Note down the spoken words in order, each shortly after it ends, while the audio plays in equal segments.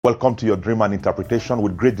Welcome to your dream and interpretation.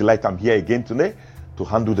 With great delight, I'm here again today to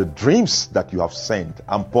handle the dreams that you have sent.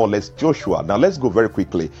 I'm Paul S. Joshua. Now let's go very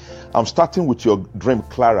quickly. I'm starting with your dream,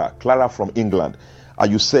 Clara from England.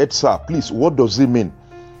 You said, sir, please, what does it mean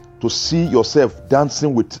to see yourself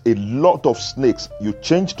dancing with a lot of snakes? You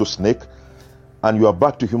change to snake and you are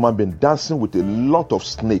back to human being, dancing with a lot of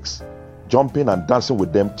snakes, jumping and dancing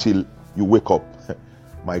with them till you wake up.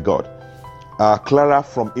 My God. Clara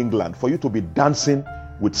from England, for you to be dancing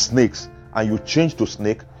with snakes and you change to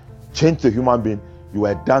snake, change to human being, you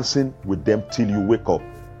are dancing with them till you wake up.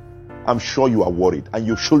 I'm sure you are worried, and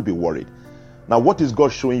you should be worried. Now, what is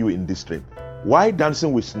God showing you in this dream? Why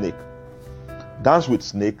dancing with snake? Dance with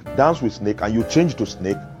snake, and you change to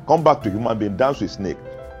snake, come back to human being, dance with snake.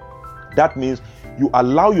 That means you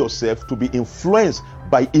allow yourself to be influenced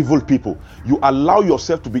by evil people. You allow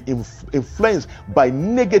yourself to be influenced by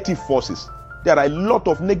negative forces. There are a lot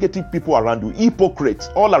of negative people around you, hypocrites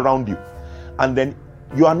all around you. And then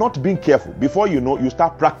you are not being careful. Before you know, you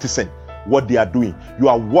start practicing what they are doing. You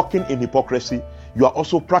are walking in hypocrisy. You are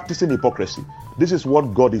also practicing hypocrisy. This is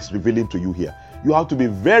what God is revealing to you here. You have to be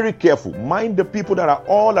very careful. Mind the people that are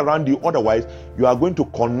all around you. Otherwise, you are going to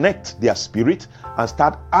connect their spirit and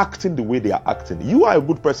start acting the way they are acting. You are a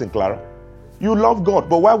good person, Clara. You love God.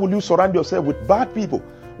 But why will you surround yourself with bad people?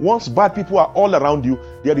 Once bad people are all around you,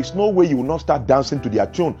 there is no way you will not start dancing to their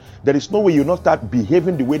tune. There is no way you will not start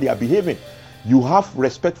behaving the way they are behaving. You have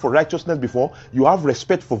respect for righteousness before. You have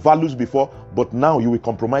respect for values before. But now you will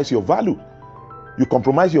compromise your value. You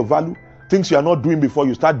compromise your value. Things you are not doing before,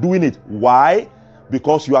 you start doing it. Why?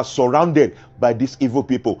 Because you are surrounded by these evil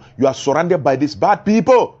people. You are surrounded by these bad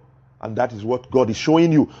people. And that is what God is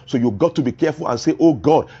showing you. So you got to be careful and say, oh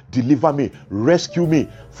God, deliver me, rescue me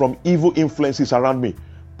from evil influences around me.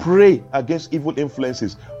 Pray against evil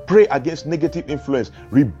influences. Pray against negative influence.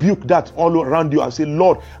 Rebuke that all around you and say,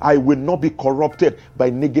 Lord, I will not be corrupted by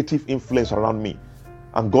negative influence around me.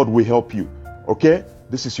 And God will help you. Okay?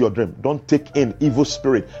 This is your dream. Don't take in evil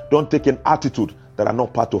spirit. Don't take in attitude that are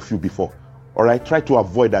not part of you before. All right? Try to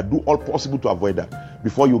avoid that. Do all possible to avoid that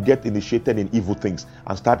before you get initiated in evil things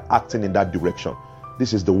and start acting in that direction.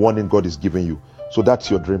 This is the warning God is giving you. So that's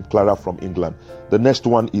your dream, Clara from England. The next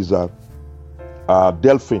one is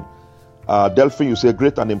Delphine. Delphine, you say,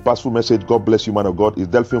 great and impactful message. God bless you, man of God. Is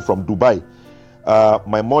Delphine from Dubai.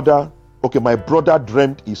 My brother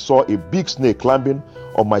dreamt he saw a big snake climbing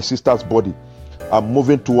on my sister's body and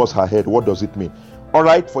moving towards her head. What does it mean? All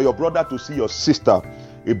right, for your brother to see your sister,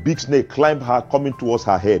 a big snake climb her, coming towards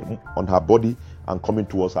her head, on her body and coming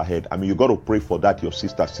towards her head. I mean, you got to pray for that, your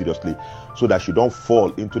sister, seriously, so that she don't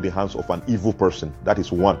fall into the hands of an evil person. That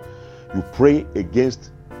is one. You pray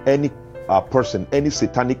against any person, any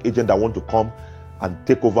satanic agent that want to come and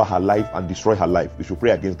take over her life and destroy her life. You should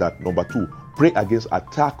pray against that. Number two, pray against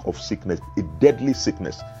attack of sickness, a deadly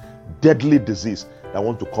sickness, deadly disease that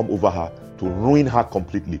want to come over her to ruin her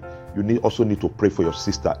completely. You also need to pray for your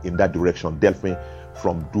sister in that direction. Delphine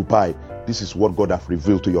from Dubai. This is what God has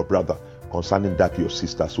revealed to your brother concerning that your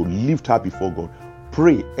sister. So lift her before God.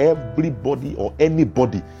 Pray everybody or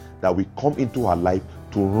anybody that will come into her life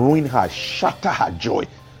to ruin her, shatter her joy,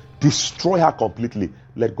 destroy her completely.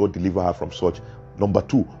 Let God deliver her from such. Number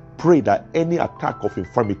two, pray that any attack of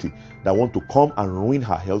infirmity that want to come and ruin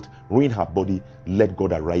her health, ruin her body, let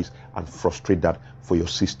God arise and frustrate that for your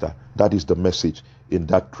sister. That is the message in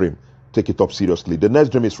that dream. Take it up seriously. The next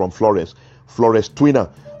dream is from Florence. Florence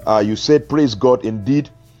Twinner. You said, praise God,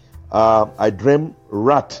 indeed. I dream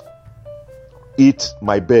rat eat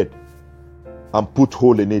my bed and put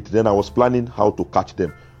hole in it. Then I was planning how to catch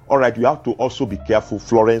them. All right, you have to also be careful,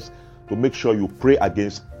 Florence, to make sure you pray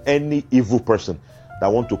against any evil person that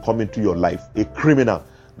want to come into your life, a criminal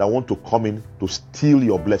that want to come in to steal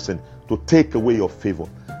your blessing, to take away your favor.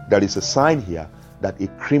 There is a sign here that a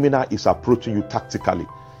criminal is approaching you tactically.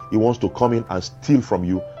 He wants to come in and steal from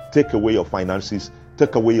you, take away your finances,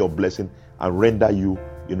 take away your blessing, and render you,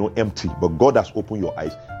 empty. But God has opened your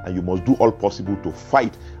eyes, and you must do all possible to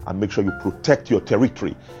fight and make sure you protect your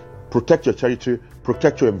territory. Protect your territory,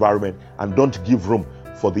 protect your environment, and don't give room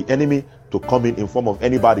for the enemy to come in form of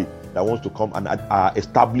anybody that wants to come and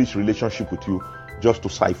establish relationship with you just to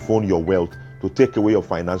siphon your wealth, to take away your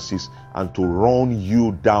finances, and to run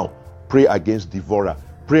you down. Pray against devourer.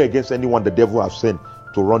 Pray against anyone the devil has sent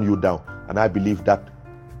to run you down. And I believe that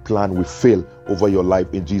plan will fail over your life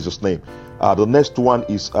in Jesus' name. The next one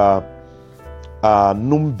is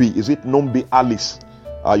Numbi. Is it Numbi Alice?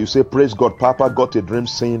 You say, praise God, Papa got a dream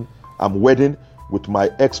saying I'm wedding with my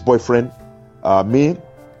ex-boyfriend. Me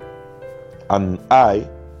and I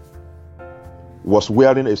was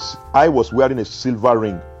wearing a silver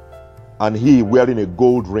ring and he wearing a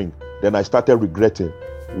gold ring. Then I started regretting.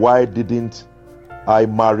 Why didn't I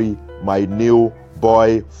marry my new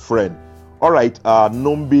boyfriend? All right,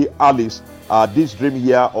 Numbi Alice, this dream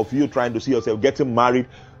here of you trying to see yourself getting married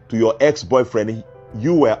to your ex-boyfriend,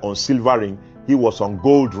 you were on silver ring, he was on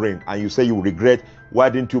gold ring, and you say you regret. Why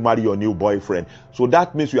didn't you marry your new boyfriend? So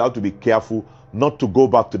that means you have to be careful not to go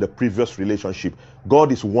back to the previous relationship.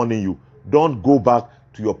 God is warning you, don't go back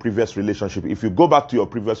to your previous relationship. If you go back to your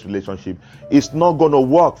previous relationship, it's not going to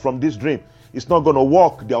work from this dream. It's not going to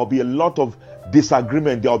work. There will be a lot of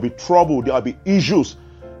disagreement. There will be trouble. There will be issues.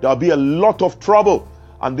 There will be a lot of trouble.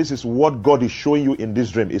 And this is what God is showing you in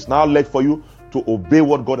this dream. It's now left for you to obey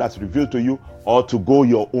what God has revealed to you or to go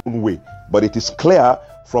your own way. But it is clear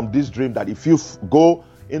from this dream that if you go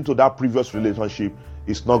into that previous relationship,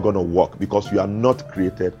 it's not going to work because you are not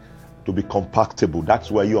created to be compatible. That's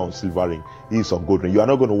why you're on silver ring, he is on gold ring. You are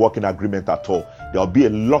not going to work in agreement at all. There will be a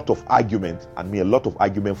lot of argument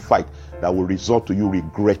fight that will result to you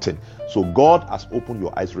regretting. So God has opened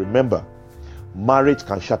your eyes. Remember, marriage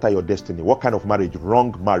can shatter your destiny. What kind of marriage?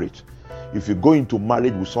 Wrong marriage. If you go into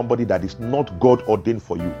marriage with somebody that is not God ordained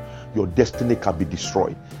for you, your destiny can be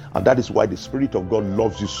destroyed. And that is why the Spirit of God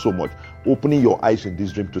loves you so much, opening your eyes in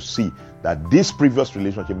this dream to see that this previous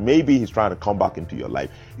relationship, maybe he's trying to come back into your life,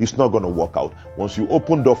 it's not going to work out. Once you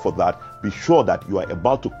open door for that, be sure that you are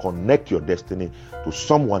about to connect your destiny to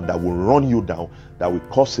someone that will run you down, that will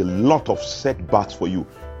cause a lot of setbacks for you.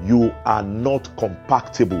 You are not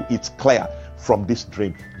compatible. It's clear from this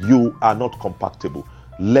dream. You are not compatible.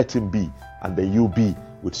 Let him be, and then you be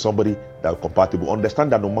with somebody that are compatible.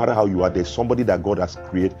 Understand that no matter how you are, there's somebody that God has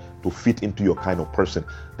created to fit into your kind of person.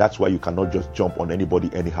 That's why you cannot just jump on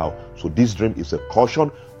anybody anyhow. So this dream is a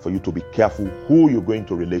caution for you to be careful who you're going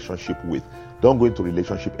to relationship with. Don't go into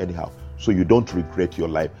relationship anyhow, so you don't regret your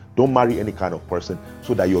life. Don't marry any kind of person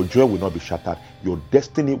so that your joy will not be shattered. Your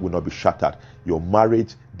destiny will not be shattered. Your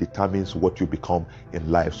marriage determines what you become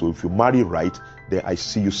in life. So if you marry right, then I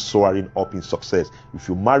see you soaring up in success. If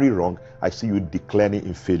you marry wrong, I see you declining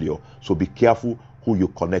in failure. So be careful who you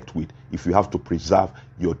connect with if you have to preserve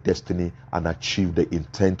your destiny and achieve the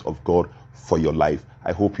intent of God for your life.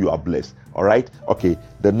 I hope you are blessed. All right? Okay,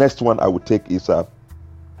 the next one I will take is the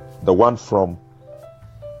one from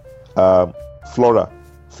Flora.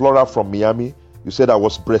 Flora from Miami. You said I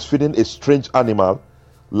was breastfeeding a strange animal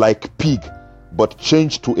like pig, but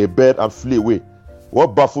changed to a bird and flew away.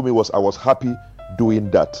 What baffled me was I was happy doing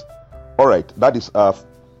that. All right, that is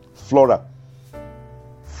Flora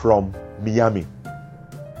from Miami.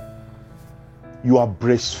 You are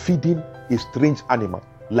breastfeeding a strange animal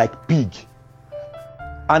like pig,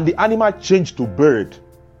 and the animal changed to bird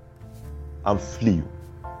and flew.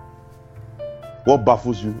 What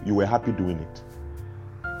baffles you? You were happy doing it.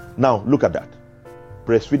 Now look at that.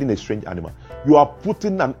 Breastfeeding a strange animal. You are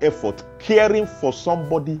putting an effort caring for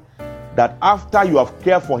somebody that after you have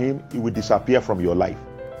cared for him, he will disappear from your life.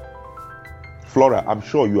 Flora, I'm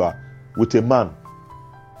sure you are with a man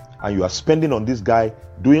and you are spending on this guy,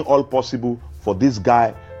 doing all possible for this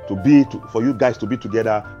guy for you guys to be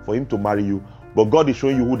together, for him to marry you. But God is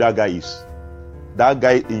showing you who that guy is. That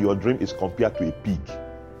guy in your dream is compared to a pig.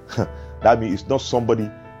 That means it's not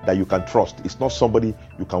somebody that you can trust. It's not somebody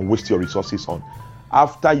you can waste your resources on.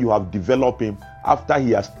 After you have developed him, after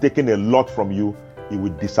he has taken a lot from you, he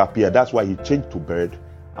will disappear. That's why he changed to bird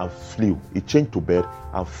and flew. He changed to bird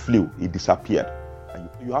and flew. He disappeared. And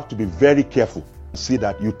you have to be very careful. See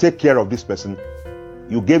that you take care of this person.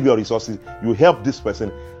 You gave your resources. You helped this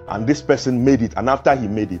person, and this person made it. And after he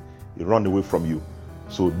made it, he ran away from you.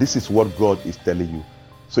 So this is what God is telling you.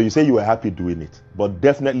 So you say you were happy doing it, but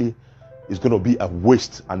definitely it's going to be a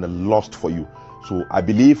waste and a loss for you. So I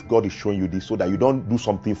believe God is showing you this so that you don't do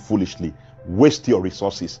something foolishly. Waste your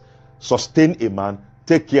resources. Sustain a man.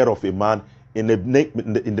 Take care of a man in the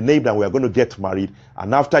name that we are going to get married.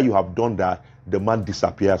 And after you have done that, the man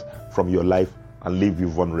disappears from your life and leave you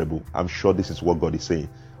vulnerable. I'm sure this is what God is saying.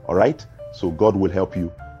 All right? So God will help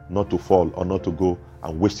you not to fall or not to go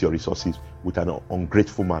and waste your resources with an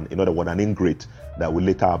ungrateful man. In other words, an ingrate that will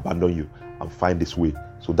later abandon you and find his way.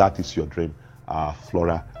 So that is your dream,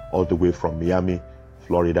 Flora, all the way from Miami,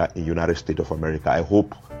 Florida, in United States of America. I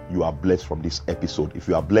hope you are blessed from this episode. If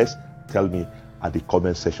you are blessed, tell me at the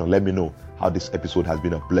comment section. Let me know how this episode has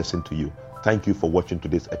been a blessing to you. Thank you for watching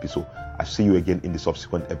today's episode. I see you again in the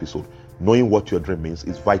subsequent episode. Knowing what your dream means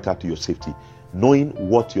is vital to your safety. Knowing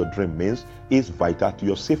what your dream means is vital to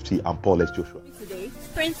your safety. I'm Paul S. Joshua. Today,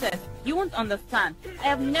 Princess, you won't understand. I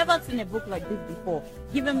have never seen a book like this before.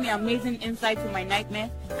 giving me amazing insight to my nightmare,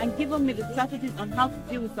 and giving me the strategies on how to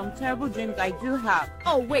deal with some terrible dreams I do have.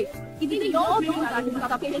 Oh wait, is it your dreams that is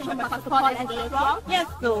interpretation by Pastor Paul and Joshua? Yes,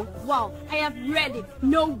 so. Wow, I have read it.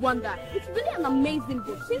 No wonder. It's really an amazing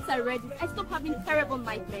book. Since I read it, I stopped having terrible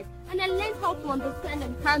nightmares, and I learned how to understand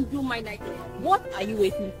and handle my nightmares. What are you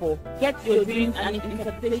waiting for? Get Your Dreams and Its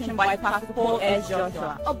Interpretation by Pastor Paul S.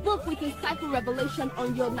 Joshua. A book with insightful revelation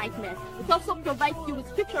on your nightmares. It also provides you with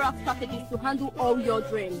scriptural strategies to handle all your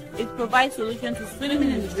dreams. It provides solutions to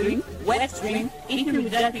swimming in the dream, wet dreams, eating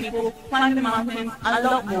with dead people, climbing mountains, and a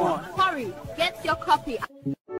lot more. Hurry, get your copy.